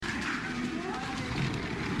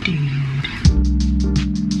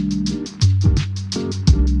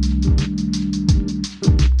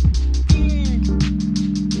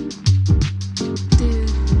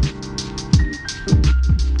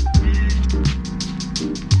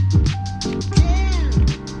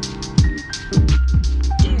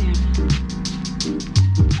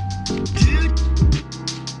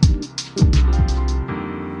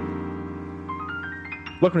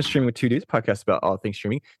Welcome to Streaming with Two Dudes, a podcast about all things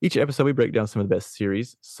streaming. Each episode, we break down some of the best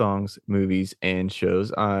series, songs, movies, and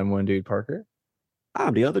shows. I'm one dude, Parker.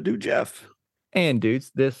 I'm the other dude, Jeff. And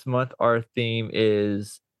dudes, this month our theme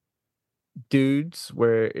is Dudes,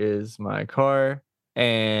 Where Is My Car?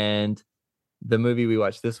 And the movie we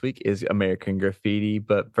watched this week is American Graffiti.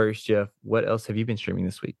 But first, Jeff, what else have you been streaming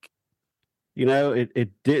this week? You know,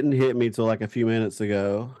 it didn't hit me till like a few minutes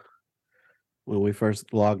ago when we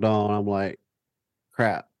first logged on. I'm like,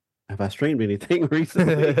 crap, have I streamed anything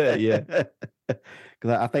recently? Yeah. Because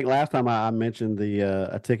I think last time I mentioned the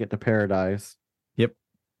A Ticket to Paradise. Yep.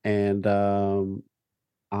 And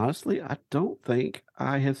honestly, I don't think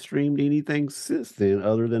I have streamed anything since then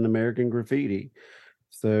other than American Graffiti.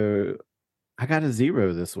 So I got a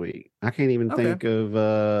 0 this week. I can't even think of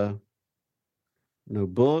no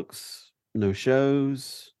books, no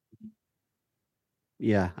shows.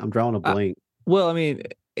 Yeah, I'm drawing a blank. Well, I mean,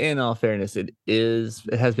 in all fairness, it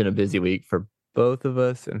has been a busy week for both of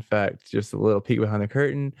us. In fact, just a little peek behind the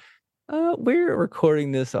curtain. We're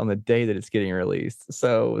recording this on the day that it's getting released.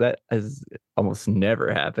 So that has almost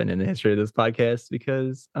never happened in the history of this podcast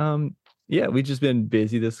because, we've just been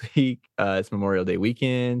busy this week. It's Memorial Day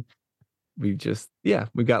weekend. We've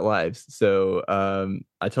got lives. So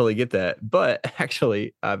I totally get that. But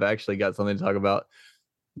actually, I've actually got something to talk about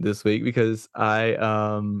this week because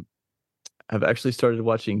I've actually started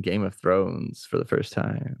watching Game of Thrones for the first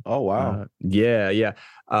time. Oh, wow. Yeah.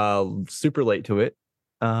 Super late to it.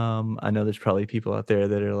 I know there's probably people out there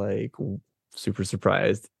that are like super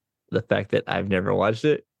surprised the fact that I've never watched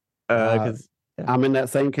it. I'm in that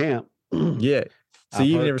same camp. Yeah. So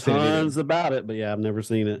you've never seen it? Tons about it, but yeah, I've never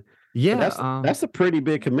seen it. Yeah, that's a pretty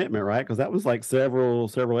big commitment, right? Because that was like several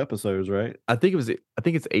episodes, right? I think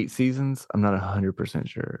it's 8 seasons. I'm not 100%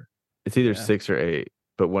 sure. It's either 6 or 8.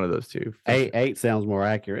 But one of those two. Eight sounds more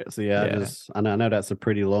accurate. So I know that's a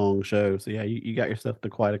pretty long show. So yeah, you got yourself to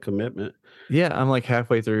quite a commitment. Yeah, I'm like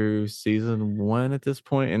halfway through season 1 at this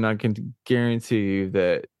point, and I can guarantee you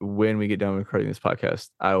that when we get done recording this podcast,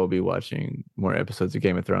 I will be watching more episodes of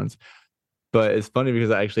Game of Thrones. But it's funny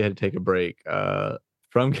because I actually had to take a break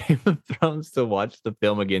from Game of Thrones to watch the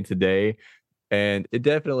film again today, and it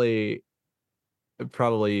definitely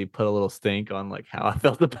probably put a little stink on like how I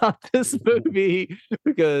felt about this movie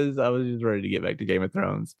because I was just ready to get back to Game of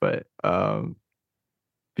Thrones. But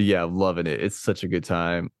yeah, I'm loving it. It's such a good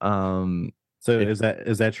time. So is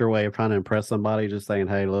that your way of trying to impress somebody? Just saying,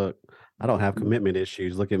 hey, look, I don't have commitment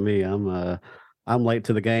issues. Look at me. I'm late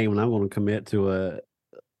to the game, and I'm going to commit to a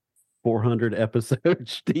 400 episode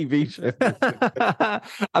TV show.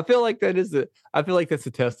 I feel like that's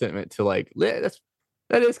a testament to like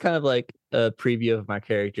that is kind of like a preview of my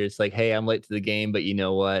character. It's like, hey, I'm late to the game, but you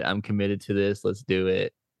know what? I'm committed to this. Let's do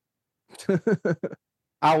it.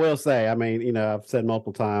 I will say, I mean, you know, I've said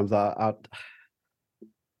multiple times, I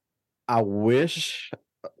wish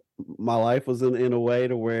my life was in a way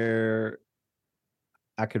to where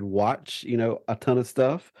I could watch, you know, a ton of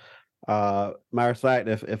stuff. Matter of fact,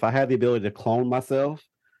 if I had the ability to clone myself,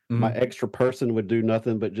 my extra person would do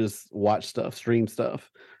nothing but just watch stuff, stream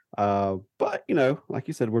stuff. But you know, like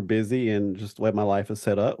you said, we're busy and just the way my life is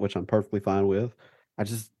set up, which I'm perfectly fine with.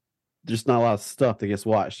 Just not a lot of stuff that gets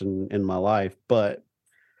watched in my life. But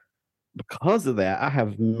because of that, I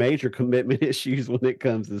have major commitment issues when it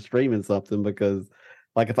comes to streaming something because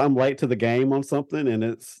like if I'm late to the game on something and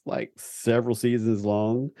it's like several seasons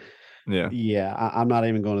long, I'm not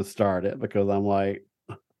even going to start it because I'm like,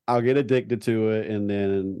 I'll get addicted to it and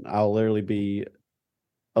then I'll literally be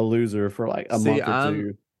a loser for like a month or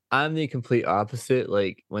two. I'm the complete opposite.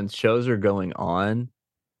 Like when shows are going on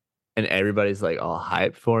and everybody's like all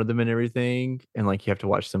hyped for them and everything, and like you have to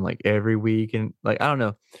watch them like every week, and like I don't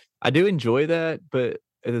know, I do enjoy that, but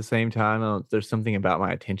at the same time, there's something about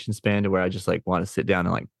my attention span to where I just like want to sit down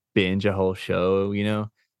and like binge a whole show, you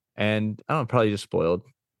know. And I don't know, probably just spoiled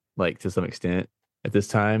like to some extent at this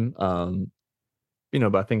time, you know,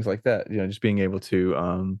 by things like that, you know, just being able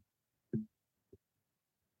to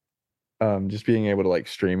like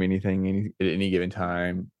stream anything at any given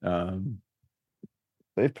time.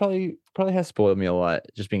 It probably has spoiled me a lot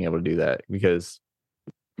just being able to do that because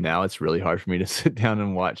now it's really hard for me to sit down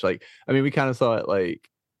and watch. Like, I mean, we kind of saw it like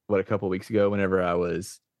a couple of weeks ago whenever I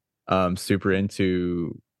was super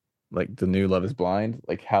into like the new Love Is Blind,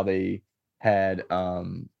 like how they had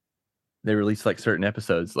they released like certain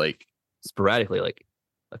episodes like sporadically, like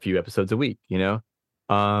a few episodes a week, you know?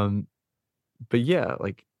 Um, but yeah,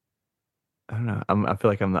 like I don't know. I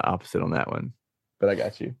feel like I'm the opposite on that one, but I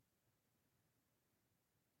got you.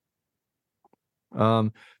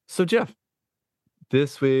 Um, so Jeff,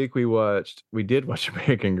 this week we did watch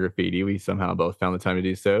American Graffiti. We somehow both found the time to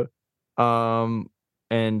do so. Um,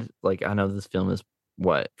 and like I know this film is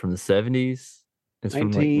what from the 70s. It's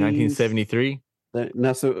from like 19. 1973.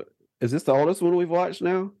 Now, so is this the oldest one we've watched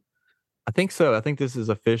now? I think so. I think this is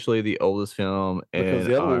officially the oldest film Because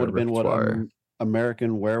in the other one our would have been what, repertoire.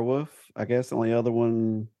 American Werewolf, I guess. The only other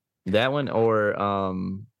one, That one or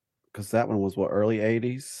because that one was what, early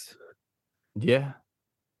 80s. yeah.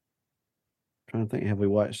 Trying to think, have we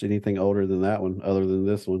watched anything older than that one other than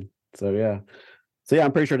this one? So yeah,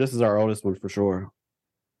 I'm pretty sure this is our oldest one for sure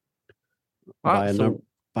All by right,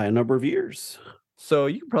 a number of years. so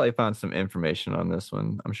you can probably find some information on this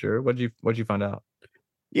one, I'm sure. What'd you find out?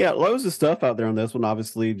 Yeah, loads of stuff out there on this one.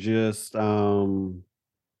 Obviously, just people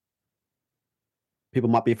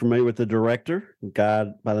might be familiar with the director, a guy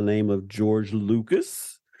by the name of George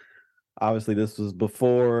Lucas. Obviously, this was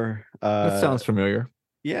before. That sounds familiar.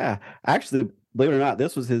 Yeah, actually, believe it or not,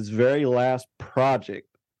 this was his very last project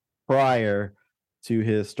prior to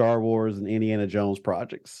his Star Wars and Indiana Jones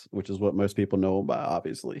projects, which is what most people know him by,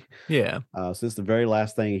 obviously. Yeah. So this is the very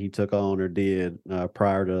last thing he took on or did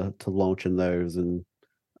prior to launching those, and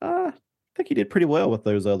I think he did pretty well with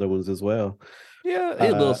those other ones as well. Yeah, a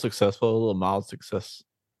little successful, a little mild success.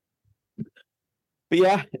 But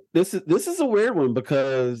yeah, this is a weird one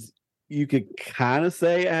because you could kind of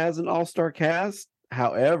say it has an all-star cast.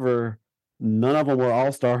 However, none of them were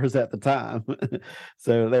all-stars at the time.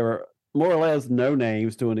 So they were more or less no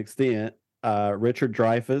names to an extent. Richard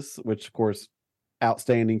Dreyfuss, which of course,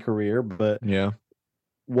 outstanding career, but Yeah.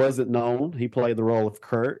 wasn't known. He played the role of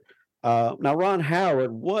Kurt. Now Ron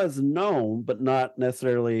Howard was known, but not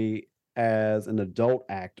necessarily as an adult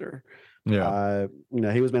actor. Yeah.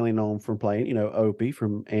 He was mainly known from playing, Opie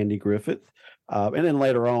from Andy Griffith, and then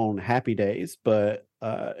later on Happy Days. But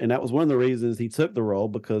and that was one of the reasons he took the role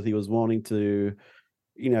because he was wanting to,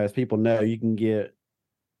 as people know, you can get,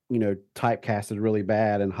 typecasted really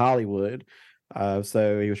bad in Hollywood.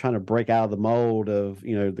 So he was trying to break out of the mold of,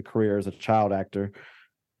 the career as a child actor.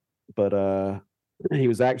 But he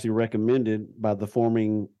was actually recommended by the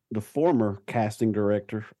former casting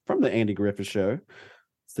director from the Andy Griffith Show,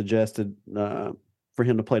 suggested for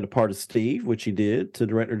him to play the part of Steve, which he did, to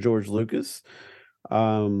director George Lucas.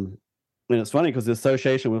 And it's funny because the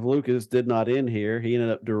association with Lucas did not end here. He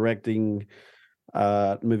ended up directing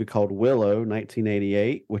a movie called Willow,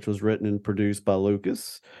 1988, which was written and produced by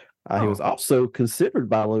Lucas. He was also considered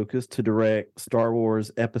by Lucas to direct Star Wars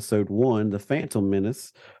Episode 1, The Phantom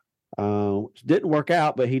Menace, which didn't work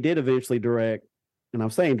out, but he did eventually direct. And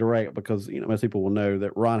I'm saying direct because most people will know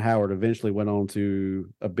that Ron Howard eventually went on to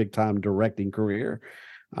a big time directing career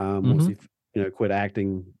once he quit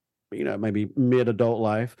acting. Maybe mid adult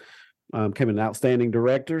life. Became an outstanding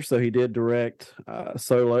director, so he did direct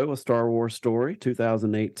Solo: A Star Wars Story,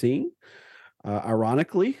 2018.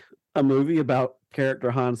 Ironically, a movie about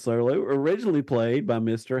character Han Solo, originally played by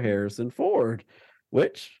Mr. Harrison Ford,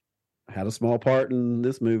 which had a small part in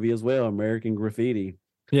this movie as well, American Graffiti.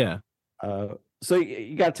 Yeah. So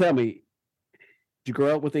you got to tell me, did you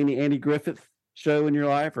grow up with any Andy Griffith show in your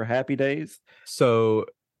life or Happy Days? So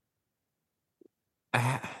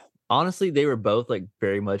honestly, they were both like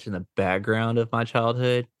very much in the background of my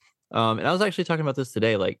childhood. And I was actually talking about this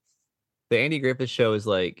today. Like the Andy Griffith Show is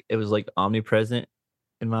like it was like omnipresent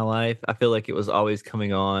in my life. I feel like it was always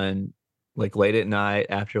coming on like late at night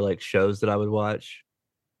after like shows that I would watch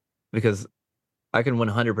because I can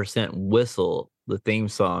 100% whistle the theme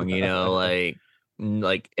song, and I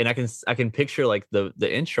can picture like the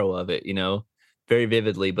intro of it, very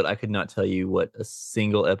vividly, but I could not tell you what a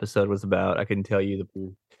single episode was about. I couldn't tell you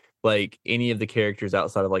like any of the characters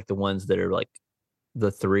outside of like the ones that are like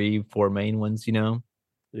the 3-4 main ones,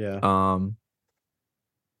 Yeah.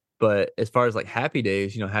 But as far as like Happy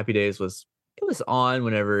Days, Happy Days was on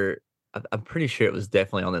whenever I'm pretty sure it was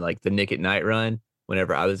definitely on like the Nick at Night run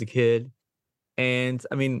whenever I was a kid. And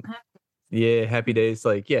I mean, yeah, Happy Days,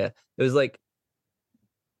 like, yeah, it was like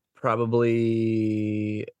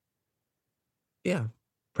probably, yeah,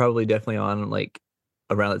 probably definitely on like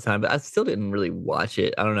around the time, but I still didn't really watch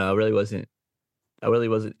it. I don't know. I really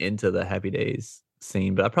wasn't into the Happy Days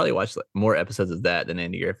scene, but I probably watched like more episodes of that than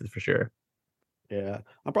Andy Griffith for sure. Yeah,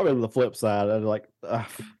 I'm probably on the flip side. I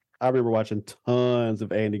remember watching tons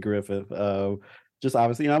of Andy Griffith. just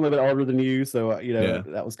obviously, I'm a little bit older than you, so Yeah.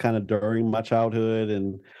 that was kind of during my childhood,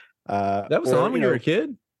 and That was or on when you were a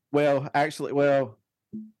kid? well, actually, well,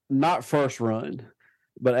 not first run,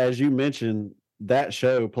 but as you mentioned, that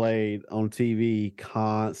show played on TV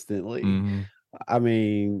constantly. Mhm. I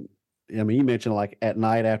mean, you mentioned like at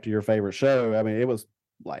night after your favorite show. I mean, it was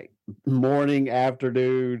like morning,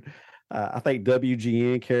 afternoon. I think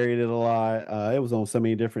WGN carried it a lot. It was on so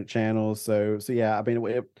many different channels. So yeah, I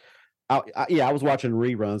mean, yeah, I was watching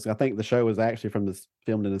reruns. I think the show was actually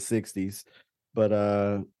filmed in the '60s, but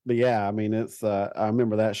yeah, I mean, I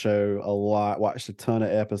remember that show a lot. Watched a ton of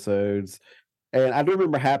episodes, and I do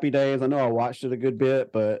remember Happy Days. I know I watched it a good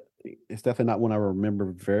bit, but it's definitely not one I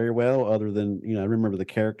remember very well, other than, I remember the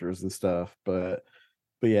characters and stuff. But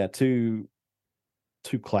yeah, two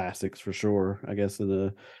classics for sure, I guess, in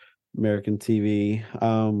the American TV.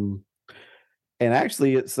 And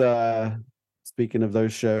actually it's speaking of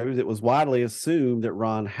those shows, it was widely assumed that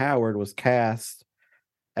Ron Howard was cast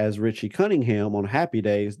as Richie Cunningham on Happy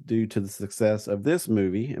Days due to the success of this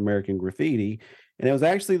movie, American Graffiti. And it was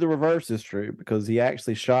actually the reverse is true, because he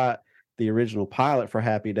actually shot the original pilot for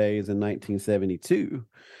Happy Days in 1972.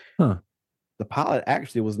 Huh. The pilot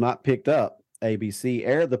actually was not picked up. ABC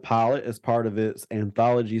aired the pilot as part of its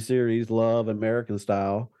anthology series, Love American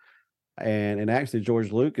Style. And actually,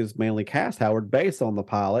 George Lucas mainly cast Howard based on the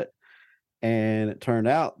pilot. And it turned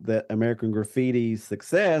out that American Graffiti's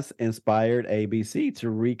success inspired ABC to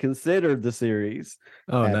reconsider the series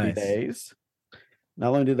Oh, Happy nice. Days.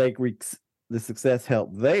 Not only did the success help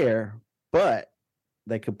there, but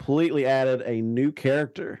they completely added a new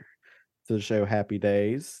character to the show Happy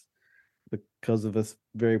Days because of this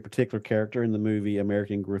very particular character in the movie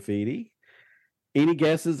American Graffiti. Any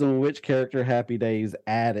guesses on which character Happy Days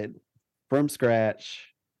added from scratch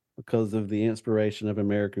because of the inspiration of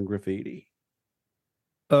American Graffiti?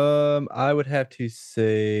 I would have to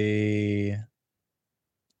say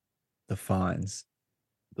the Fonz.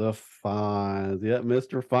 The Fonz. Yep,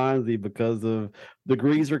 Mr. Fonzie, because of the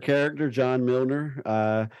Greaser character, John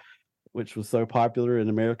Milner, which was so popular in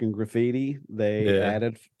American Graffiti. They Yeah.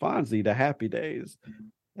 added Fonzie to Happy Days.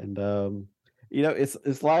 And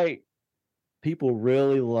it's like people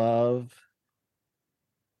really love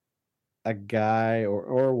a guy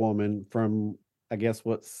or a woman from, I guess,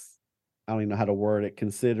 I don't even know how to word it,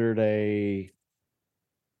 considered a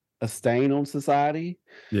stain on society,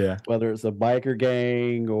 Yeah. whether it's a biker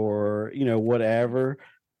gang or whatever.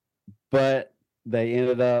 But they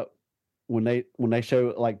ended up, when they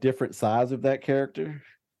show like different sides of that character,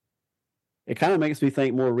 it kind of makes me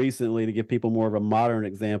think more recently, to give people more of a modern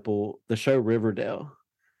example, the show Riverdale.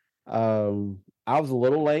 I was a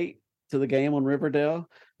little late to the game on Riverdale,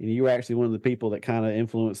 and you were actually one of the people that kind of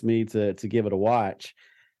influenced me to give it a watch.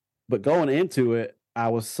 But going into it, I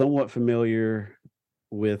was somewhat familiar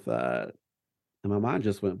with and my mind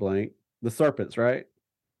just went blank. The serpents, right?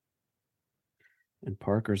 And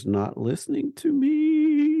Parker's not listening to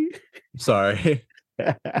me. Sorry.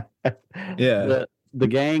 Yeah. The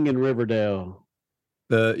gang in Riverdale.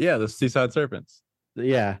 The Seaside Serpents.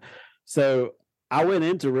 Yeah. So I went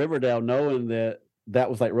into Riverdale knowing that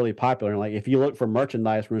was like really popular. And like, if you look for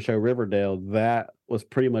merchandise from the show Riverdale, that was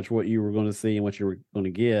pretty much what you were going to see and what you were going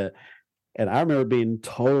to get. And I remember being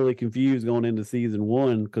totally confused going into season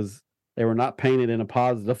one, because they were not painted in a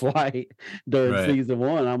positive light during Right. season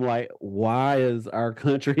one. I'm like, why is our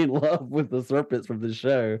country in love with the serpents from the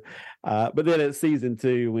show? But then at season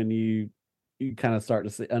two, when you kind of start to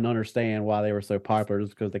see and understand why they were so popular,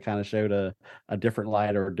 is because they kind of showed a different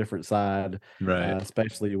light or a different side, Right.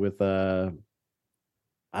 especially with I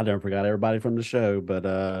never forgot everybody from the show, but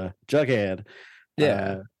Jughead, Yeah.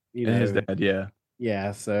 uh, you And his know, dad, yeah.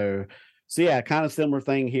 yeah. So yeah, kind of similar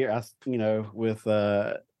thing here. With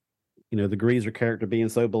the Greaser character being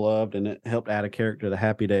so beloved, and it helped add a character to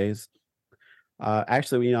Happy Days.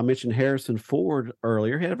 Actually, I mentioned Harrison Ford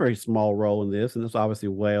earlier. He had a very small role in this, and this obviously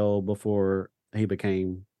well before he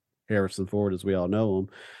became Harrison Ford as we all know him.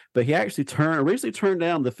 But he actually originally turned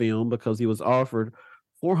down the film because he was offered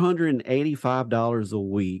 $485 a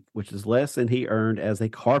week, which is less than he earned as a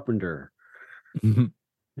carpenter.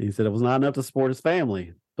 He said it was not enough to support his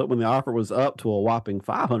family, but when the offer was up to a whopping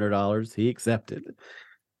 $500, he accepted.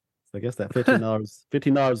 So I guess that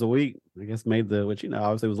 $15 a week, I guess, made which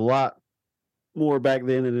obviously was a lot more back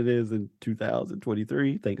then than it is in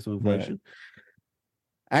 2023, thanks to inflation.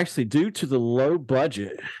 Right. Actually, due to the low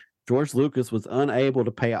budget, George Lucas was unable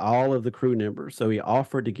to pay all of the crew members, so he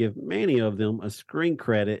offered to give many of them a screen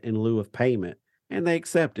credit in lieu of payment, and they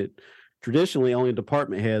accepted. Traditionally, only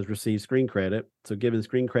department heads receive screen credit, so giving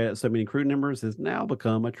screen credit to so many crew members has now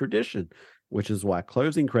become a tradition which is why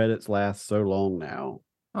closing credits last so long now.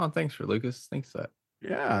 Oh, thanks for Lucas. Thanks for that.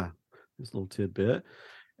 Yeah, this little tidbit.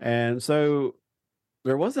 And so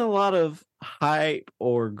there wasn't a lot of hype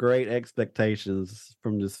or great expectations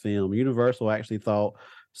from this film. Universal actually thought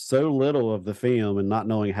so little of the film, and not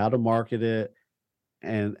knowing how to market it,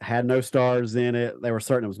 and had no stars in it. They were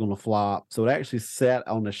certain it was going to flop. So it actually sat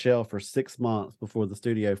on the shelf for 6 months before the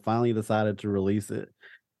studio finally decided to release it.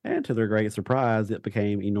 And to their great surprise, it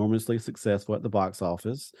became enormously successful at the box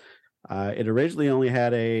office. It originally only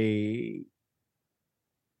had a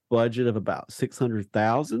budget of about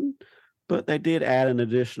 600,000, but they did add an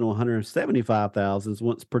additional 175,000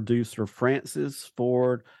 once producer Francis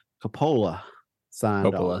Ford Coppola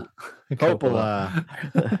signed on. Coppola.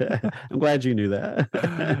 I'm glad you knew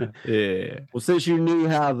that. Yeah. Well, since you knew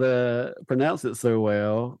how to pronounce it so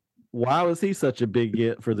well, why was he such a big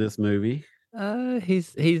hit for this movie?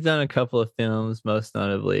 He's done a couple of films, most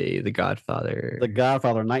notably The Godfather. The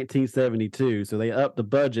Godfather, 1972. So they upped the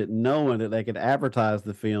budget knowing that they could advertise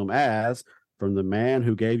the film as From the Man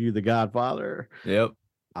Who Gave You the Godfather. Yep.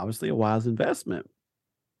 Obviously a wise investment.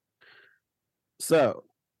 So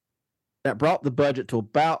that brought the budget to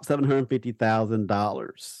about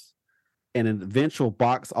 $750,000 and an eventual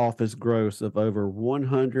box office gross of over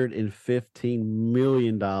 $115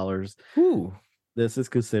 million. Ooh. This is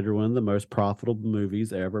considered one of the most profitable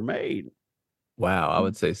movies ever made. Wow, I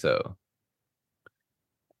would say so.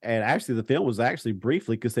 And actually, the film was actually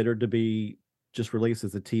briefly considered to be just released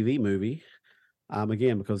as a TV movie.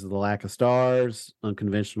 Again, because of the lack of stars,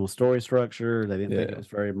 unconventional story structure, they didn't think it was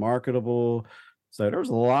very marketable. So there was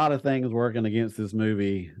a lot of things working against this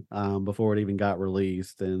movie before it even got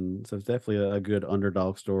released. And so it's definitely a good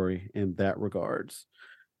underdog story in that regards.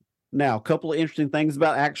 Now, a couple of interesting things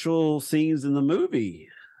about actual scenes in the movie.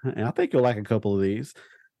 And I think you'll like a couple of these.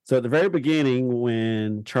 So at the very beginning,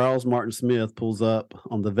 when Charles Martin Smith pulls up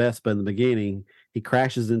on the Vespa in the beginning, he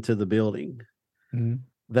crashes into the building. Mm-hmm.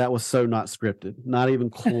 That was so not scripted, not even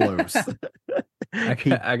close. I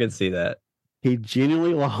can see that. He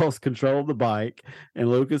genuinely lost control of the bike, and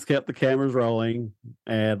Lucas kept the cameras rolling.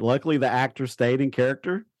 And luckily, the actor stayed in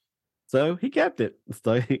character. So he kept it.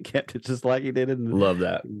 So he kept it just like he did in. Love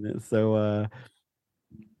that. So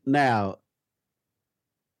now,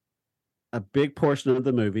 a big portion of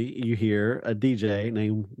the movie, you hear a DJ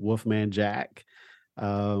named Wolfman Jack.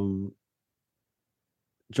 George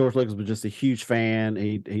Lucas was just a huge fan.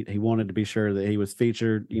 He wanted to be sure that he was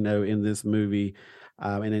featured, in this movie.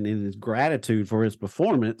 And in his gratitude for his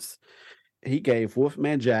performance, he gave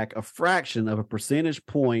Wolfman Jack a fraction of a percentage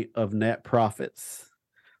point of net profits.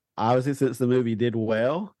 Obviously, since the movie did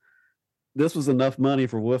well, this was enough money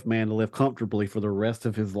for Wolfman to live comfortably for the rest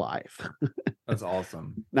of his life. That's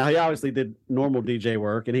awesome. Now, he obviously did normal DJ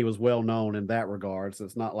work, and he was well known in that regard. So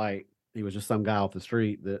it's not like he was just some guy off the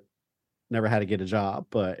street that never had to get a job.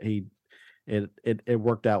 But it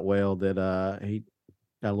worked out well that he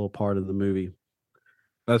got a little part of the movie.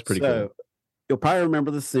 That's pretty cool. You'll probably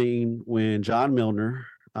remember the scene when John Milner,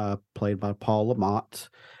 played by Paul Lamont,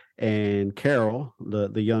 and Carol,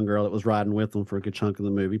 the young girl that was riding with them for a good chunk of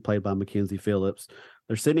the movie, played by Mackenzie Phillips,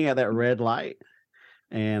 they're sitting at that red light,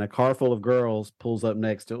 and a car full of girls pulls up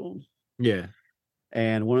next to them. Yeah.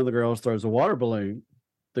 And one of the girls throws a water balloon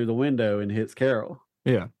through the window and hits Carol.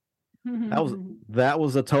 Yeah. That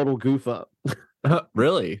was a total goof up.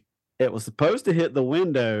 Really? It was supposed to hit the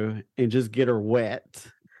window and just get her wet.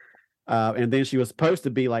 And then she was supposed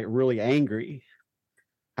to be like really angry.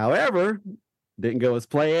 However, didn't go as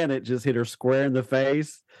planned. It just hit her square in the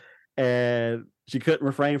face, and she couldn't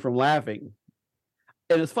refrain from laughing.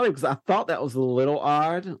 And it's funny because I thought that was a little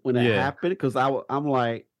odd when it happened, because I'm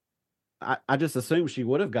like, I just assumed she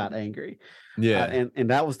would have got angry. Yeah. And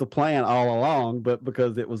that was the plan all along, but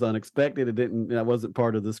because it was unexpected, that wasn't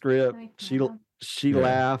part of the script. She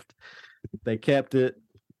laughed. They kept it,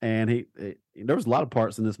 and there was a lot of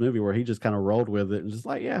parts in this movie where he just kind of rolled with it and just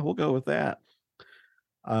like, yeah, we'll go with that.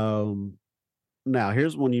 Now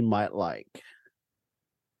here's one you might like.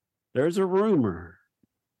 There's a rumor,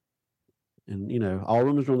 and all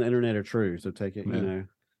rumors on the internet are true, so take it,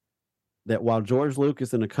 that while George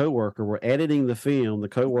Lucas and a coworker were editing the film, the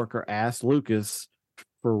coworker asked Lucas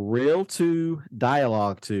for Real 2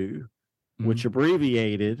 Dialogue 2, which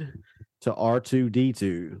abbreviated to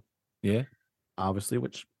R2D2. Yeah. Obviously,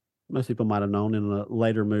 which most people might have known in a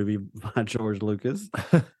later movie by George Lucas.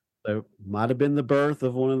 So might have been the birth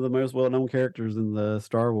of one of the most well-known characters in the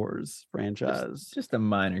Star Wars franchise. Just a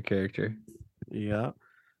minor character. Yeah.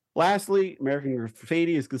 Lastly, American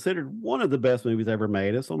Graffiti is considered one of the best movies ever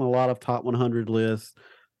made. It's on a lot of top 100 lists.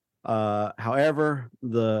 However,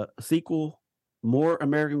 the sequel More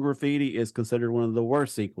American Graffiti is considered one of the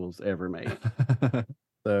worst sequels ever made.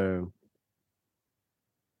 So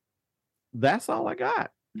that's all I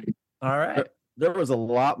got. All right. There was a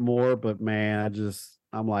lot more, but man,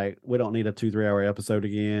 I'm like, we don't need a 2-3 hour episode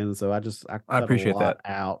again. So I I cut a appreciate lot that.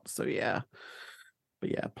 out. So yeah,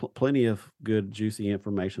 but yeah, plenty of good juicy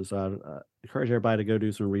information. So I encourage everybody to go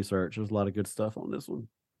do some research. There's a lot of good stuff on this one.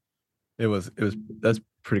 That's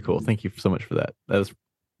pretty cool. Thank you so much for that. That was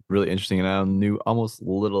really interesting, and I knew almost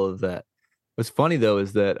little of that. What's funny though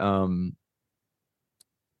is that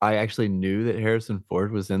I actually knew that Harrison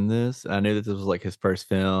Ford was in this. I knew that this was like his first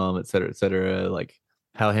film, et cetera, like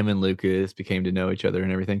how him and Lucas became to know each other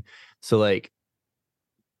and everything. So like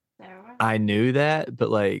I knew that, but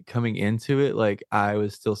like coming into it, like I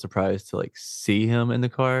was still surprised to like see him in the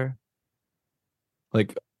car.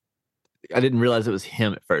 Like I didn't realize it was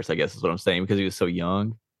him at first, I guess is what I'm saying, because he was so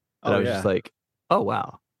young that Oh I was just yeah, like, oh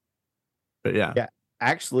wow. But yeah. yeah.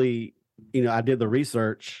 Actually, I did the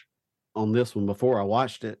research on this one before I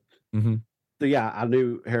watched it. Hmm. So yeah, I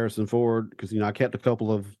knew Harrison Ford because I kept a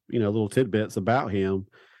couple of little tidbits about him,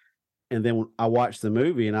 and then when I watched the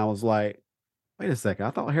movie and I was like, wait a second,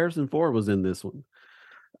 I thought Harrison Ford was in this one.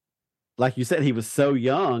 Like you said, he was so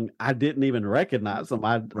young, I didn't even recognize him.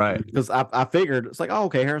 Right. Because I figured it's like, oh,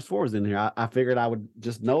 okay, Harrison Ford's in here. I figured I would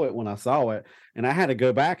just know it when I saw it, and I had to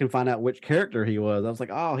go back and find out which character he was. I was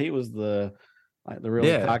like, oh, he was the really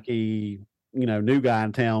Yeah. cocky, new guy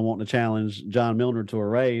in town wanting to challenge John Milner to a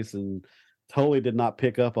race, and totally did not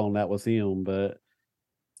pick up on that was him. But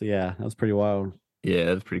so yeah, that was pretty wild. Yeah,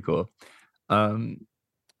 that's pretty cool. Um,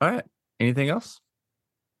 all right. Anything else?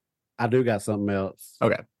 I do got something else.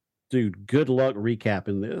 Okay. Dude, good luck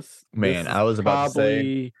recapping this. Man, This is I was about to say,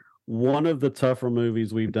 probably one of the tougher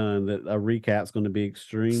movies we've done that a recap's going to be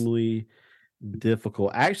extremely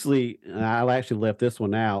difficult. Actually, I actually left this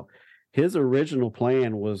one out. His original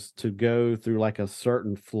plan was to go through like a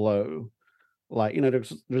certain flow. Like,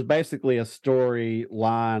 there's basically a story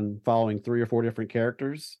line following 3 or 4 different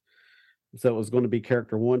characters. So it was going to be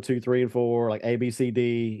character 1, 2, 3, and 4, like A, B, C,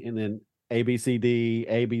 D, and then A, B, C, D,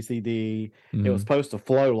 A, B, C, D. It was mhm, supposed to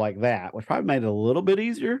flow like that, which probably made it a little bit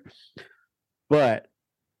easier, but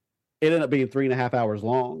it ended up being 3.5 hours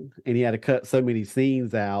long, and he had to cut so many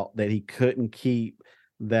scenes out that he couldn't keep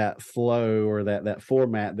that flow or that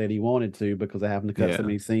format that he wanted to because of having to cut so yeah,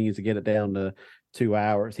 many scenes to get it down to 2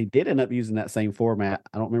 hours. He did end up using that same format.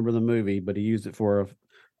 I don't remember the movie, but he used it for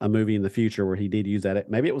a movie in the future where he did use that.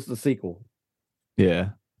 Maybe it was the sequel. yeah,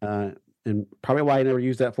 Uh, and probably why he never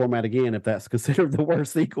used that format again, if that's considered the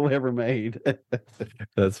worst sequel ever made.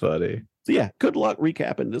 that's funny. So yeah, good luck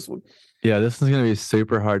recapping this one. Yeah, this is gonna be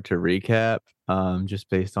super hard to recap, just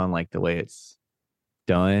based on like the way it's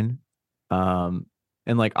done. Um,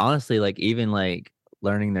 and like honestly, like even like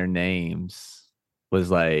learning their names was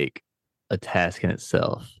like a task in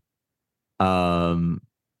itself. Um,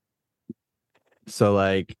 so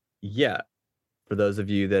like, yeah, for those of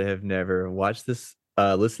you that have never watched this,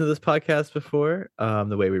 listened to this podcast before,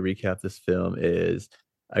 the way we recap this film is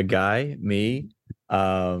a guy, me,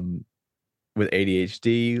 um, with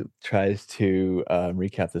ADHD, tries to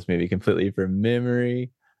recap this movie completely from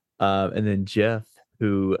memory. And then Jeff,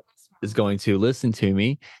 who is going to listen to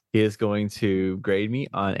me, he is going to grade me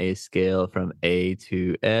on a scale from A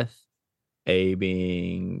to F. A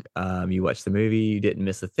being you watched the movie, you didn't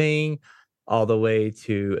miss a thing, all the way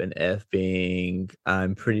to an F being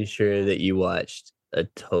I'm pretty sure that you watched a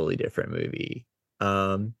totally different movie.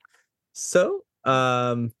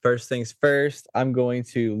 First things first, I'm going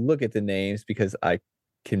to look at the names because I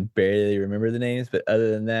can barely remember the names, but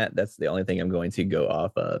other than that, that's the only thing I'm going to go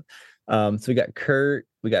off of. So we got Kurt,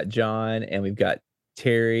 we got John, and we've got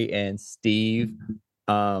Terry and Steve.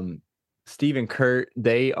 Um, Steve and Kurt,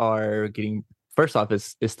 they are getting first off,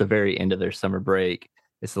 it's the very end of their summer break.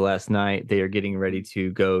 It's the last night. They are getting ready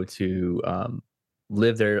to go to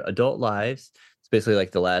live their adult lives. It's basically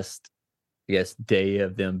like the last, I guess, day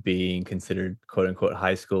of them being considered quote unquote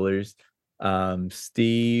high schoolers.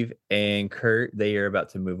 Steve and Kurt, they are about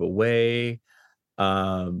to move away.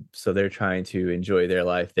 So they're trying to enjoy their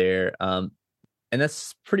life there. And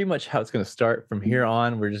that's pretty much how it's going to start from here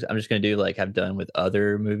on. I'm just going to do like I've done with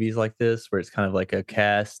other movies like this, where it's kind of like a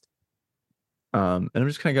cast. And I'm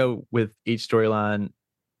just going to go with each storyline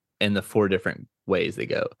in the 4 different ways they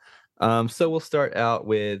go. So we'll start out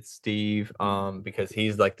with Steve, because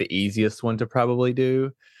he's like the easiest one to probably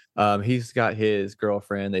do. He's got his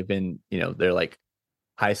girlfriend. They've been, they're like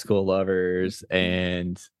high school lovers,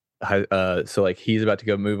 and so like he's about to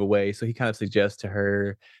go move away. So he kind of suggests to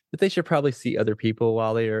her that they should probably see other people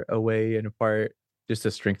while they are away and apart, just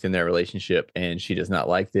to strengthen their relationship, and she does not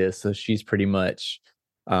like this, so she's pretty much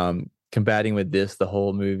combating with this the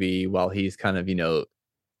whole movie while he's kind of,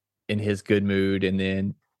 in his good mood. And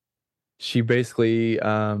then she basically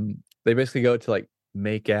they basically go to like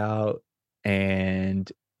make out, and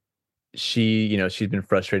she's been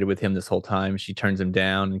frustrated with him this whole time. She turns him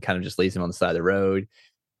down and kind of just leaves him on the side of the road.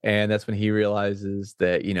 And that's when he realizes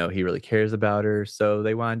that, he really cares about her. So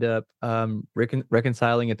they wind up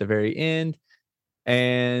reconciling at the very end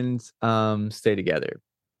and stay together.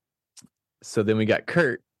 So then we got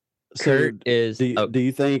Kurt. So Kurt is do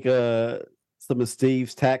you think some of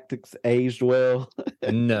Steve's tactics aged well?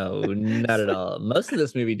 no, not at all. Most of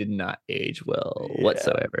this movie did not age well Yeah.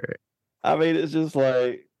 whatsoever. I mean, it's just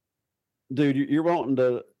like, dude, you wanting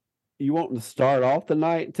to start off the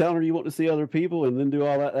night telling her you want to see other people and then do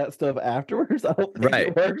all that stuff afterwards. I don't think Right.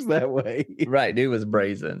 it works that way. Right. Dude was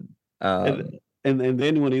brazen. and, and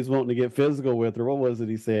then when he's wanting to get physical with her, what was it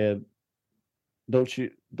he said? Don't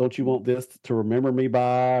you want this to remember me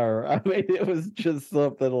by? Or I mean, it was just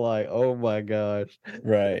something like, oh my gosh.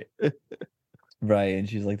 Right. Right. And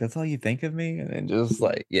she's like, "That's all you think of me?" And then just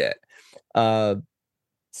like, yeah. Uh,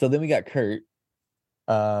 so then we got Kurt.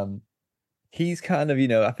 Um, he's kind of,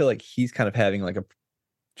 I feel like he's kind of having like a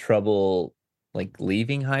trouble like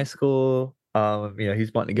leaving high school.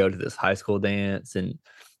 He's wanting to go to this high school dance and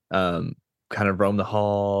kind of roam the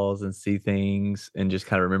halls and see things and just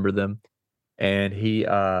kind of remember them. And he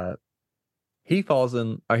falls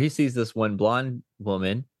in, or he sees this one blonde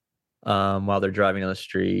woman while they're driving on the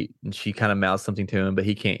street, and she kind of mouths something to him, but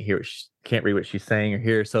he can't hear can't read what she's saying or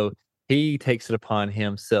hear. So he takes it upon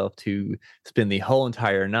himself to spend the whole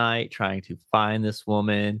entire night trying to find this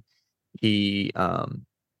woman. He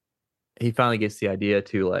finally gets the idea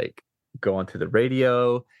to like go onto the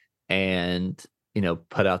radio and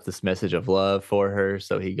put out this message of love for her.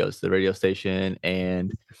 So he goes to the radio station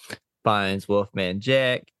and finds Wolfman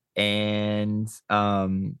Jack, and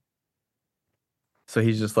so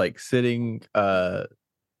he's just like sitting,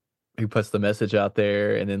 he puts the message out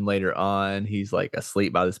there, and then later on he's like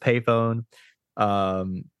asleep by this payphone.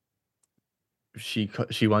 um she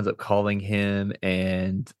winds up calling him,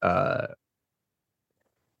 and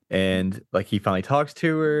like he finally talks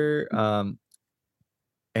to her,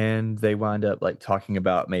 and they wind up like talking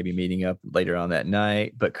about maybe meeting up later on that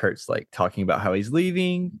night, but Kurt's like talking about how he's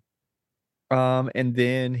leaving. And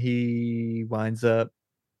then he winds up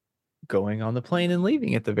going on the plane and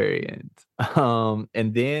leaving at the very end.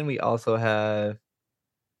 And then we also have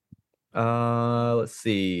let's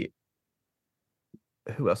see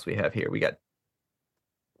who else we have here.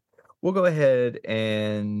 We'll go ahead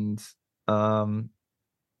and um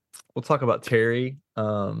we'll talk about Terry.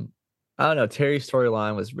 I don't know, Terry's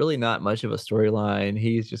storyline was really not much of a storyline.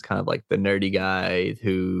 He's just kind of like the nerdy guy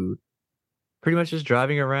who pretty much is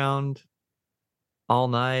driving around all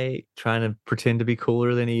night trying to pretend to be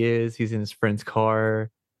cooler than he is. He's in his friend's car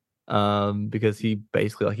because he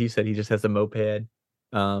basically, like you said, he just has a moped.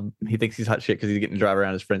 He thinks he's hot shit because he's getting to drive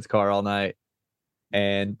around his friend's car all night.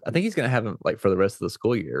 And I think he's gonna have him like for the rest of the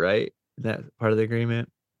school year, right? Is that part of the agreement?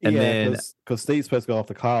 And Yeah, then because Steve's supposed to go off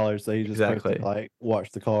to college, so he's just supposed exactly, to like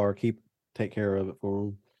watch the car, take care of it for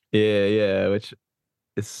him. yeah, which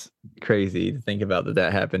is crazy to think about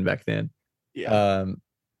that happened back then. Yeah.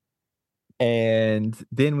 And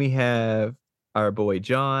then we have our boy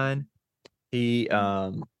John. He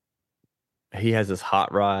has this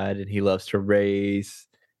hot rod and he loves to race,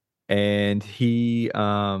 and he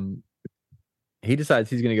decides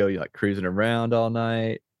he's gonna go like cruising around all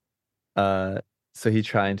night. Uh, so he's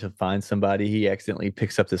trying to find somebody. He accidentally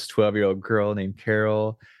picks up this 12-year-old girl named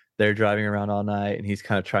Carol. They're driving around all night, and he's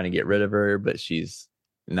kind of trying to get rid of her, but she's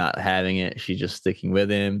not having it. She's just sticking with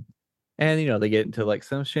him. And they get into like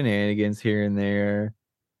some shenanigans here and there.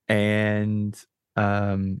 And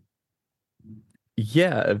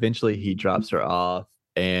yeah, eventually he drops her off,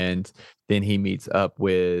 and then he meets up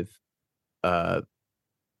with uh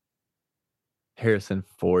Harrison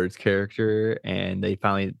Ford's character, and they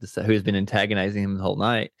finally decide, who's been antagonizing him the whole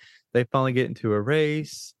night. They finally get into a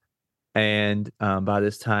race, and by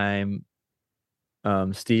this time,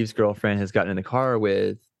 Steve's girlfriend has gotten in the car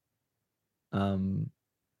with um,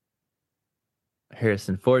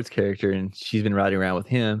 Harrison Ford's character, and she's been riding around with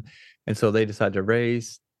him, and so they decide to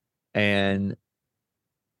race, and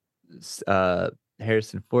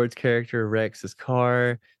Harrison Ford's character wrecks his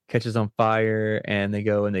car, catches on fire, and they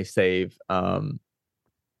go and they save her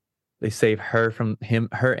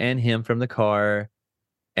and him from the car,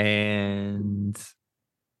 and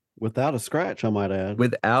Without a scratch, I might add.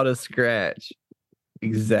 without a scratch.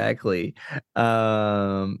 Exactly.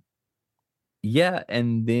 Yeah,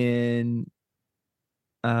 and then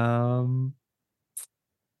Um.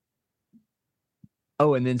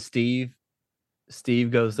 Oh, and then Steve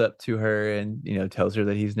goes up to her and tells her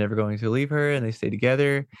that he's never going to leave her, and they stay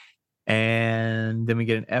together. And then we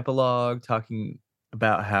get an epilogue talking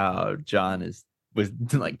about how John is was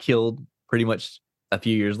like killed pretty much a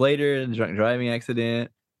few years later in a drunk driving accident.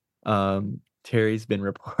 Terry's been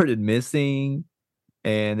reported missing,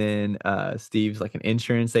 and then Steve's like an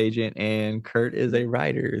insurance agent, and Kurt is a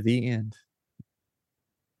writer. The end.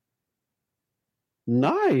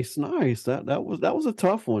 Nice, nice. That was a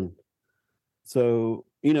tough one. So,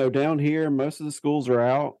 down here, most of the schools are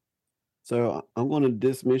out. So I'm going to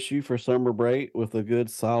dismiss you for summer break with a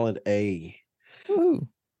good solid A. Woo.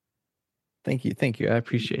 Thank you. I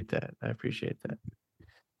appreciate that. I appreciate that.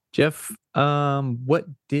 Jeff, what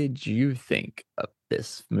did you think of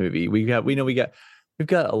this movie? We've got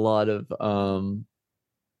a lot of a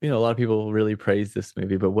lot of people really praise this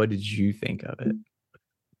movie, but what did you think of it?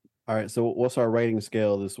 All right. So what's our rating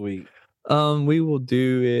scale this week? We will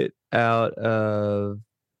do it out of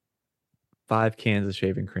 5 cans of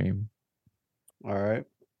shaving cream. All right.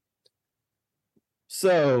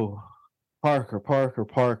 So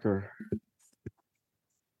Parker.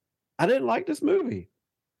 I didn't like this movie.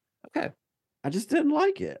 Okay. I just didn't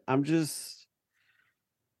like it. I'm just,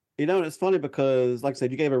 and it's funny because, like I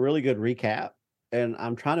said, you gave a really good recap, and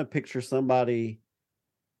I'm trying to picture somebody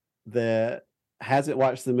that hasn't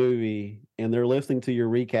watched the movie and they're listening to your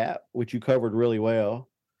recap, which you covered really well.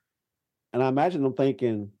 And I imagine them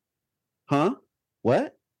thinking, huh?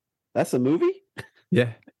 What? That's a movie?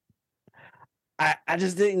 Yeah. I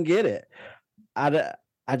just didn't get it. I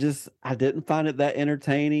didn't find it that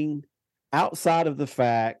entertaining outside of the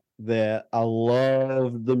fact that I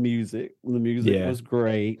loved the music. The music Yeah. was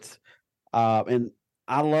great. And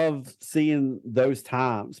I love seeing those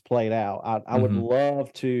times played out. I would Mhm.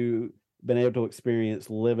 love to been able to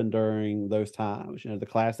experience living during those times, the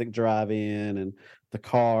classic drive-in and the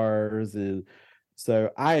cars. And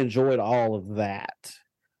so I enjoyed all of that.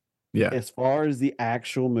 Yeah. As far as the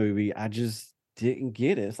actual movie, I just didn't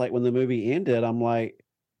get it. It's like when the movie ended, I'm like,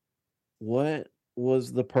 what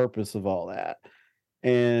was the purpose of all that?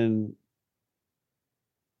 And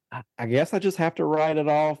I guess I just have to write it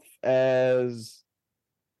off as,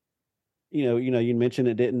 you mentioned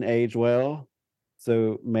it didn't age well.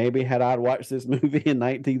 So maybe had I watched this movie in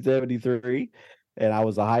 1973 and I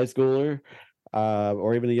was a high schooler,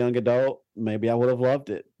 or even a young adult, maybe I would have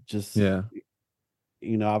loved it. Just, Yeah.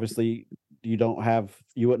 obviously you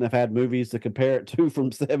wouldn't have had movies to compare it to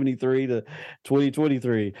from 73 to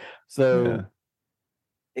 2023. Yeah. So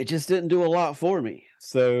it just didn't do a lot for me.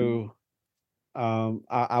 So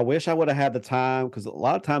I wish I would have had the time, because a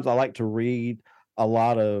lot of times I like to read a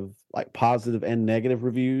lot of like positive and negative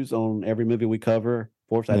reviews on every movie we cover.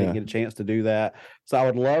 Fortunately, I didn't Yeah. get a chance to do that. So I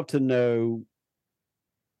would love to know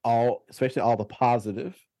especially all the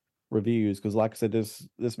positive reviews, because like I said, this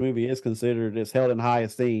movie is considered, it's held in high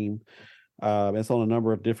esteem. It's on a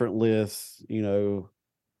number of different lists. 200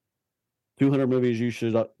 movies you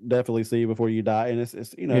should definitely see before you die, and it's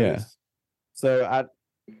Yeah. it's so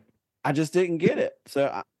I just didn't get it.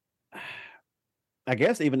 So I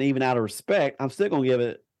guess even out of respect, I'm still gonna give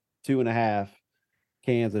it 2.5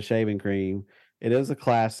 cans of shaving cream. It is a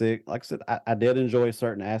classic. Like I said, I did enjoy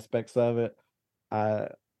certain aspects of it. I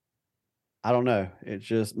I don't know. It's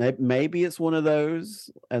just maybe it's one of those,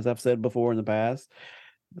 as I've said before in the past,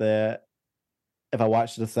 that if I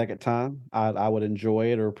watched it a second time, I would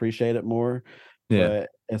enjoy it or appreciate it more. Yeah. But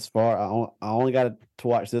as far I only got to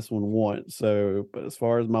watch this one once. So, but as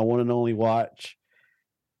far as my one and only watch,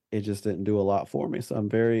 it just didn't do a lot for me. So I'm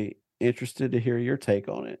very interested to hear your take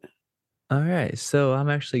on it. All right. So I'm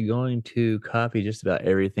actually going to copy just about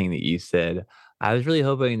everything that you said. I was really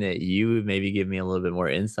hoping that you would maybe give me a little bit more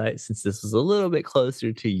insight since this was a little bit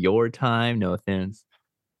closer to your time. No offense.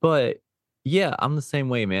 But yeah, I'm the same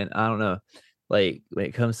way, man. I don't know. Like when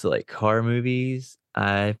it comes to like car movies,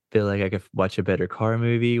 I feel like I could watch a better car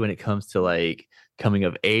movie. When it comes to like coming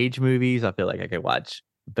of age movies, I feel like I could watch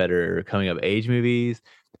better coming of age movies.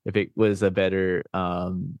 If it was a better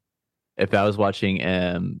if I was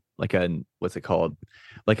watching like a what's it called?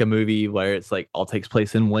 Like a movie where it's like all takes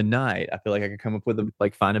place in one night. I feel like I could come up with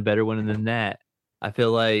find a better one than that. I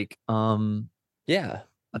feel like yeah,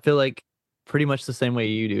 I feel like pretty much the same way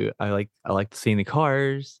you do. I like seeing the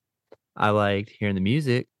cars. I liked hearing the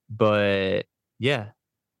music, but yeah,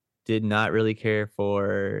 did not really care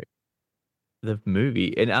for the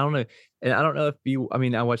movie. And I don't know if you I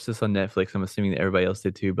mean, I watched this on Netflix. I'm assuming that everybody else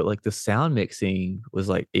did too, but like the sound mixing was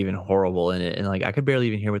like even horrible in it. And like I could barely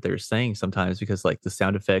even hear what they were saying sometimes because like the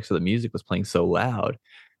sound effects or the music was playing so loud.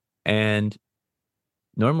 And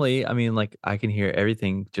Normally, I mean, like, I can hear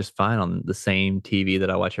everything just fine on the same TV that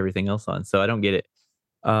I watch everything else on, so I don't get it.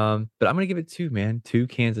 But I'm gonna give it 2, man, 2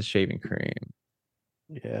 cans of shaving cream.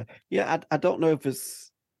 Yeah. Yeah, I don't know if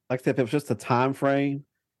it's like I said, if it was just a time frame,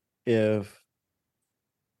 if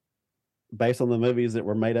based on the movies that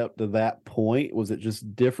were made up to that point, was it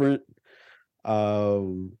just different?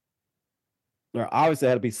 Um, there obviously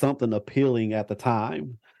had to be something appealing at the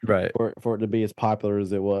time Right, for it to be as popular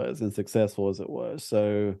as it was and successful as it was.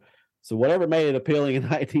 So whatever made it appealing in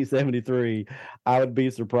 1973, I would be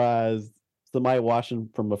surprised somebody watching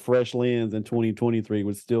from a fresh lens in 2023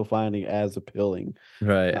 was still finding as appealing.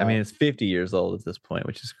 right. I Uh, mean, it's 50 years old at this point,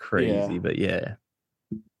 which is crazy, yeah. but yeah.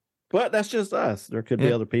 But that's just us. There could be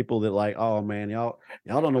Yeah, other people that like, oh man, y'all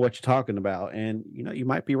don't know what you're talking about. And you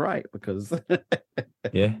might be right because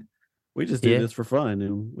yeah, we just do yeah. this for fun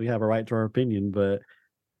and we have a right to our opinion. But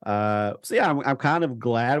so yeah, I'm kind of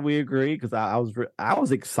glad we agree because I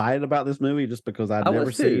was excited about this movie just because I'd I never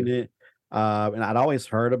was seen too. it, and I'd always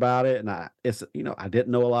heard about it, and I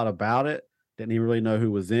didn't know a lot about it, didn't even really know who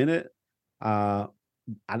was in it. Uh,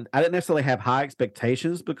 I didn't necessarily have high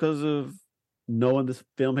expectations because of knowing this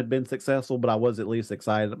film had been successful, but I was at least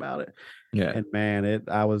excited about it. Yeah, And man, it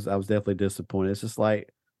I was definitely disappointed. It's just like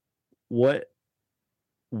what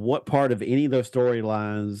what part of any of those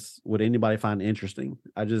storylines would anybody find interesting?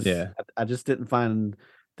 yeah. I just didn't find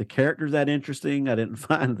the characters that interesting. I didn't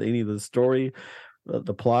find any of the story,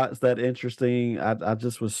 the plots that interesting. I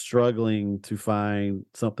just was struggling to find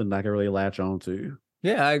something I could really latch on to.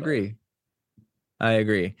 Yeah, I But, agree. I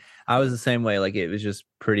agree. I was but the same way, like, it was just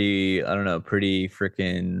pretty, I don't know, pretty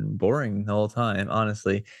freaking boring the whole time,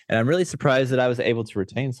 honestly, and I'm really surprised that I was able to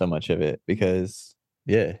retain so much of it because,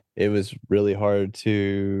 yeah, it was really hard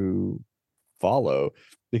to follow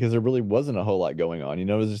because there really wasn't a whole lot going on,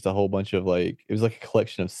 it was just a whole bunch of, like it was like a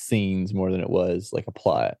collection of scenes more than it was, like, a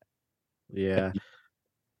plot. yeah,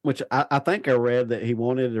 which I think I read that he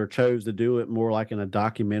wanted or chose to do it more like in a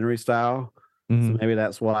documentary style. So Mhm. maybe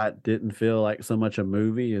that's why it didn't feel like so much a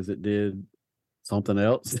movie as it did something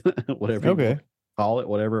else, whatever you want Okay. to call it,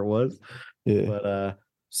 whatever it was. Yeah. But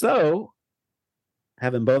so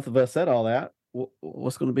having both of us said all that,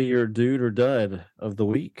 what's going to be your dude or dud of the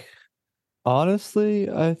week? Honestly,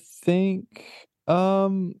 I think,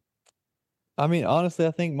 honestly,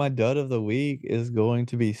 I think my dud of the week is going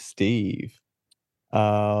to be Steve.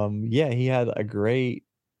 Yeah, he had a great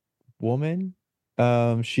woman.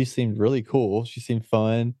 She seemed really cool. She seemed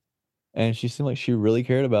fun, and she seemed like she really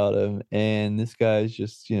cared about him. And this guy's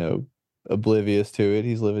just, oblivious to it.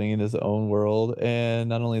 He's living in his own world, and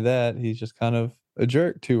not only that, he's just kind of a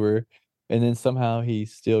jerk to her. And then somehow he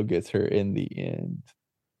still gets her in the end.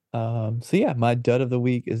 So yeah, my dud of the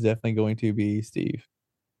week is definitely going to be Steve.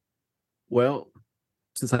 Well,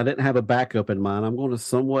 since I didn't have a backup in mind, I'm going to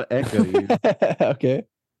somewhat echo you Okay.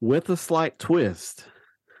 with a slight twist.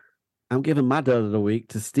 I'm giving my dud of the week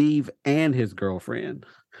to Steve and his girlfriend.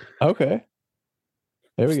 Okay.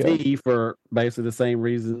 There we go. Steve for basically the same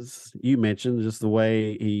reasons you mentioned, just the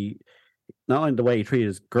way he not only the way he treated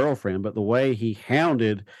his girlfriend, but the way he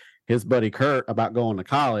hounded his buddy Kurt about going to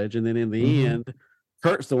college. And then in the Mhm. end,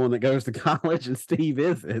 Kurt's the one that goes to college and Steve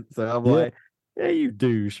isn't. So I'm Yeah. like, yeah, you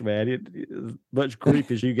douche, man. As much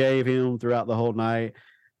grief as you gave him throughout the whole night.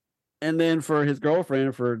 And then for his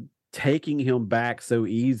girlfriend for taking him back so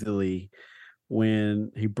easily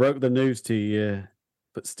when he broke the news to you,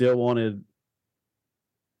 but still wanted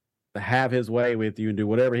to have his way with you and do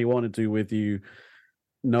whatever he wanted to with you,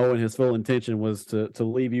 knowing his full intention was to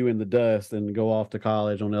leave you in the dust and go off to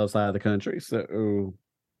college on the other side of the country. So,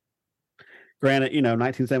 granted,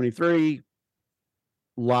 1973,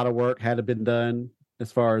 a lot of work had to been done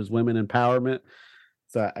as far as women empowerment.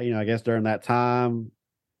 So, I guess during that time,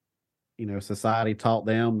 society taught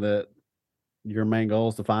them that your main goal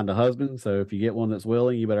is to find a husband. So, if you get one that's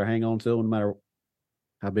willing, you better hang on to him no matter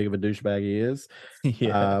how big of a douchebag he is.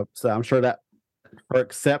 Yeah. So, I'm sure that her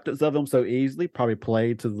acceptance of him so easily probably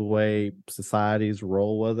played to the way society's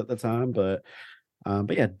role was at the time. But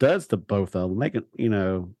yeah, it does to both of them. Make it,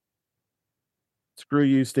 screw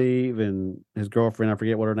you, Steve, and his girlfriend. I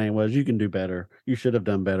forget what her name was. You can do better. You should have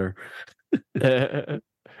done better.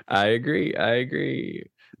 I agree, I agree.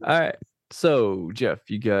 Alright. So, Jeff,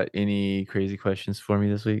 you got any crazy questions for me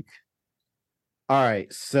this week? All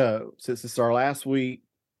right. So since it's our last week,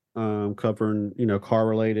 covering car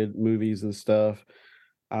related movies and stuff,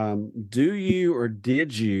 do you or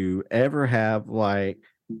did you ever have like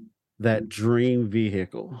that dream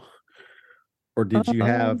vehicle? Or did you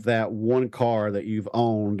have Um, that one car that you've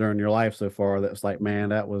owned during your life so far that's like, man,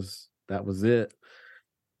 that was it?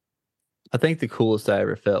 I think the coolest I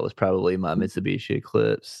ever felt was probably my Mitsubishi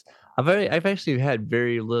Eclipse. I've actually had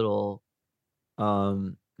very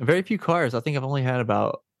few cars. I think I've only had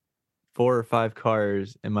about 4 or 5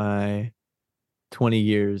 cars in my 20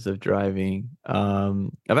 years of driving.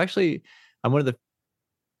 I've actually I'm one of the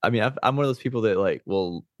I mean, I'm one of those people that like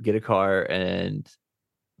will get a car and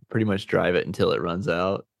pretty much drive it until it runs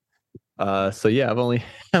out. So yeah, I've only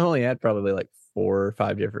had probably like 4 or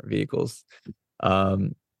 5 different vehicles.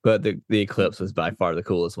 Um, but the Eclipse was by far the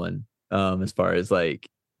coolest one. As far as like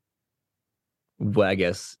what I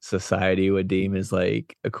guess society would deem as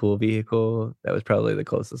like a cool vehicle, that was probably the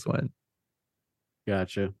closest one.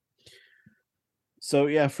 Gotcha. So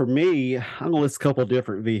yeah, for me, I'm gonna list a couple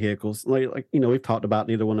different vehicles. Like we've talked about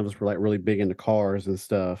neither one of us were like really big into cars and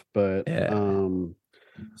stuff, but Yeah.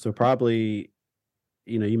 so probably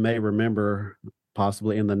you may remember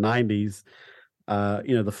possibly in the 90s,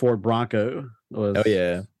 the Ford Bronco Oh was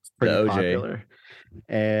yeah. The pretty OJ. popular.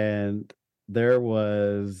 And there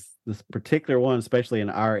was this particular one, especially in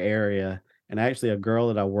our area, and actually a girl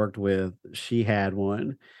that I worked with, she had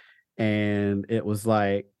one, and it was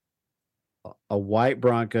like a white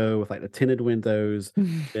Bronco with like the tinted windows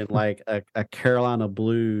and like a Carolina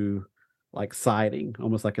blue like siding,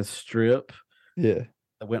 almost like a strip Yeah.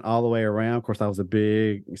 that went all the way around. Of course, I was a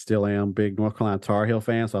big, still am big North Carolina Tar Heel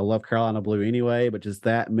fan, so I love Carolina blue anyway. But just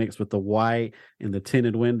that mixed with the white and the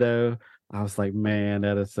tinted window, I was like, man,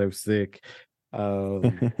 that is so sick.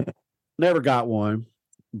 Um, Never got one,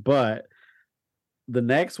 but the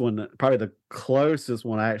next one, probably the closest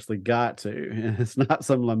one I actually got to, and it's not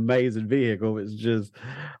some amazing vehicle. It's just,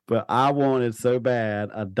 but I wanted so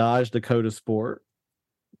bad a Dodge Dakota Sport,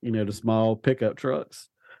 the small pickup trucks,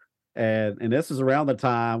 and this is around the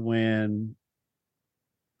time when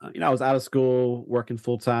I was out of school working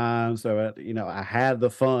full time, so I had the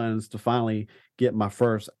funds to finally get my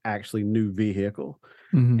first actually new vehicle,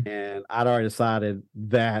 Mhm. and I'd already decided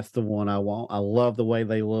that's the one I want. I love the way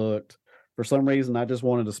they looked. For some reason, I just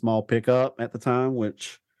wanted a small pickup at the time,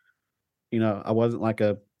 which I wasn't like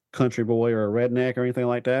a country boy or a redneck or anything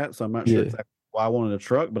like that, so I'm not sure Yeah. exactly why I wanted a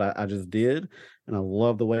truck, but I just did, and I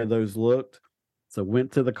love the way those looked. So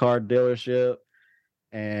went to the car dealership,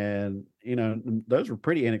 and those were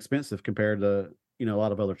pretty inexpensive compared to a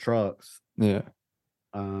lot of other trucks. Yeah.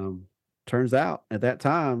 um Turns out at that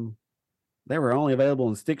time they were only available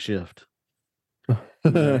in stick shift,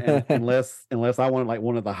 and unless I wanted like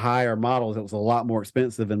one of the higher models, it was a lot more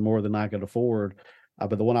expensive and more than I could afford.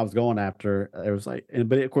 But the one I was going after, it was like,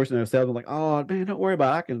 but of course, salesman like, oh man, don't worry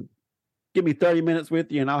about it. I can give me 30 minutes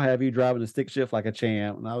with you and I'll have you driving the stick shift like a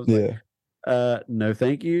champ. And I was like, Yeah. no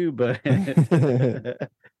thank you, but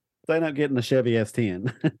they not getting the Chevy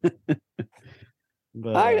S10.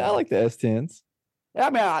 But I like the S10s. yeah,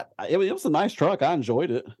 I mean, it was a nice truck. I enjoyed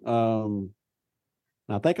it. And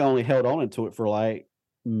I think I only held on to it for like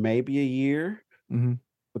maybe a year, Mhm.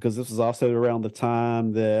 because this was also around the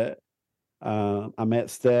time that I met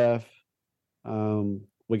Steph.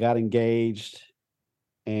 We got engaged,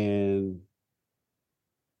 and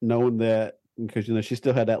knowing that, because she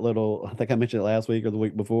still had that little, I think I mentioned it last week or the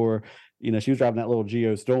week before, she was driving that little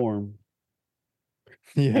Geo Storm,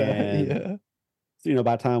 Yeah, and yeah.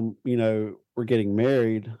 by the time we're getting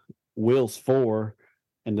married, Will's 4,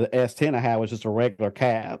 and the S10 I had was just a regular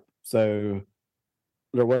cab, so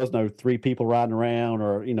there was no 3 people riding around,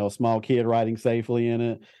 or a small kid riding safely in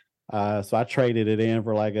it. So I traded it in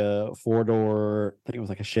for like a 4-door, I think it was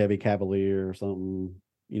like a Chevy Cavalier or something,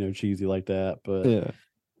 cheesy like that. But Yeah.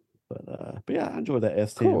 but yeah, I enjoyed that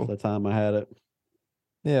S10 for Cool. the time I had it.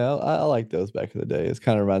 Yeah, I like those back in the day. It's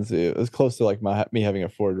kinda reminds me, it was close to like me having a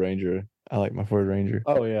Ford Ranger. I like my Ford Ranger.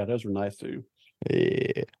 Oh yeah, those were nice too.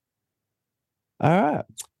 Yeah. Alright.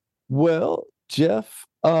 Well, Jeff,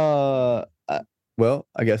 well,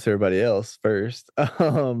 I guess everybody else first.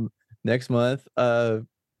 Next month,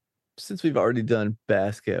 since we've already done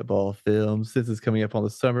basketball films, since it's coming up on the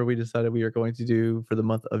summer, we decided we are going to do for the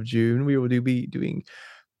month of June, we will be doing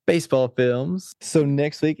baseball films. So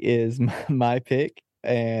next week is my pick,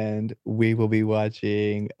 and we will be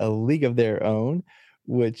watching A League of Their Own,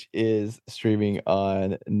 which is streaming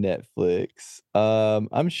on Netflix.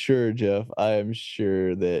 I'm sure, Jeff, I am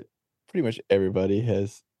sure that pretty much everybody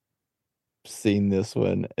has seen this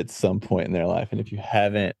one at some point in their life, and if you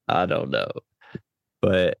haven't, I don't know.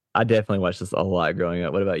 But I definitely watched this a lot growing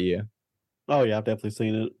up. What about you? Oh yeah, I've definitely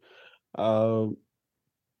seen it. Um,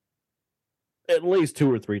 at least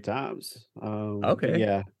 2 or 3 times. But Okay.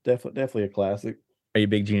 yeah, definitely a classic. Are you a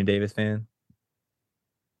big Gina Davis fan?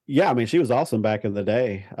 Yeah, I mean, she was awesome back in the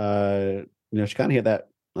day. She kinda hit that,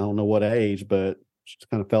 I don't know what age, but she just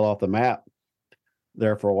kinda fell off the map.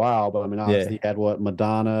 there for a while. But I mean, Yeah. obviously, you had what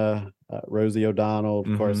Madonna, Rosie O'Donnell, of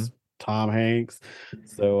Mm-hmm. course, Tom Hanks.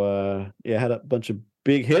 So yeah, had a bunch of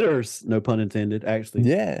big hitters. No pun intended. Actually,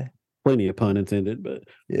 Yeah. plenty of pun intended. But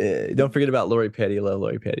Yeah. Don't forget about Lori Petty. Love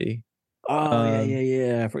Lori Petty. oh yeah, Um, yeah,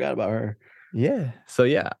 yeah. I forgot about her. yeah. So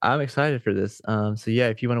yeah, I'm excited for this. So yeah,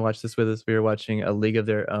 if you want to watch this with us, we are watching A League of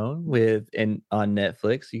Their Own with and on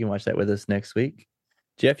Netflix. You can watch that with us next week.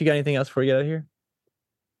 Jeff, you got anything else before we get out of here?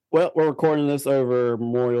 Well, we're recording this over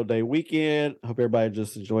Memorial Day weekend. Hope everybody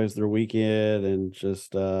just enjoys their weekend and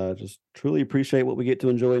just truly appreciate what we get to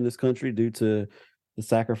enjoy in this country due to the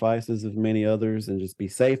sacrifices of many others, and just be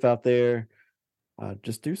safe out there.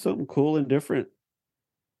 Just do something cool and different.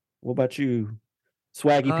 What about you,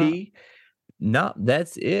 Swaggy Uh, P? no,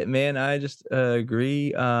 that's it, man. I just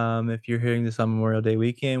agree. If you're hearing this on Memorial Day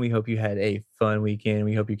weekend, we hope you had a fun weekend.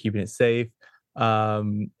 We hope you're keeping it safe.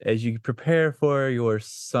 As you prepare for your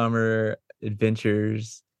summer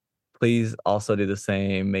adventures, please also do the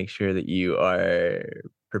same. Make sure that you are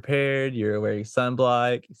prepared. You're wearing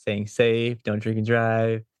sunblock, staying safe. Don't drink and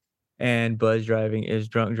drive. And buzz driving is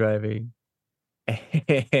drunk driving.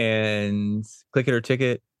 And click it or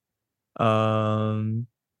ticket. Um,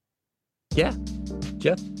 yeah,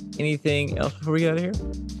 Jeff, anything else before we get out of here?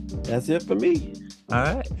 That's it for me. All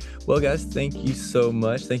right. Well, guys, thank you so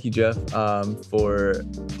much. Thank you, Jeff, for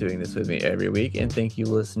doing this with me every week. And thank you,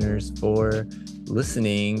 listeners, for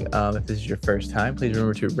listening. If this is your first time, please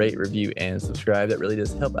remember to rate, review, and subscribe. That really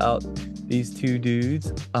does help out these two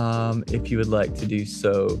dudes. If you would like to do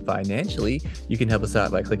so financially, you can help us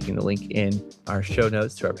out by clicking the link in our show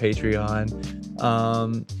notes to our Patreon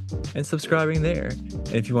and subscribing there.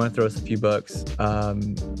 And if you want to throw us a few bucks,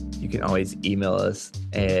 you can always email us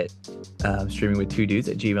at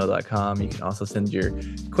streamingwith2dudes@gmail.com. You can also send your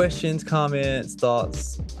questions, comments,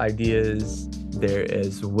 thoughts, ideas there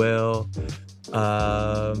as well.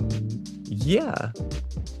 Yeah.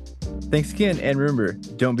 Thanks again. And remember,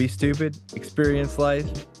 don't be stupid, experience life,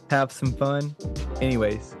 have some fun.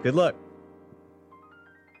 Anyways, good luck.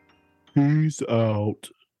 Peace out.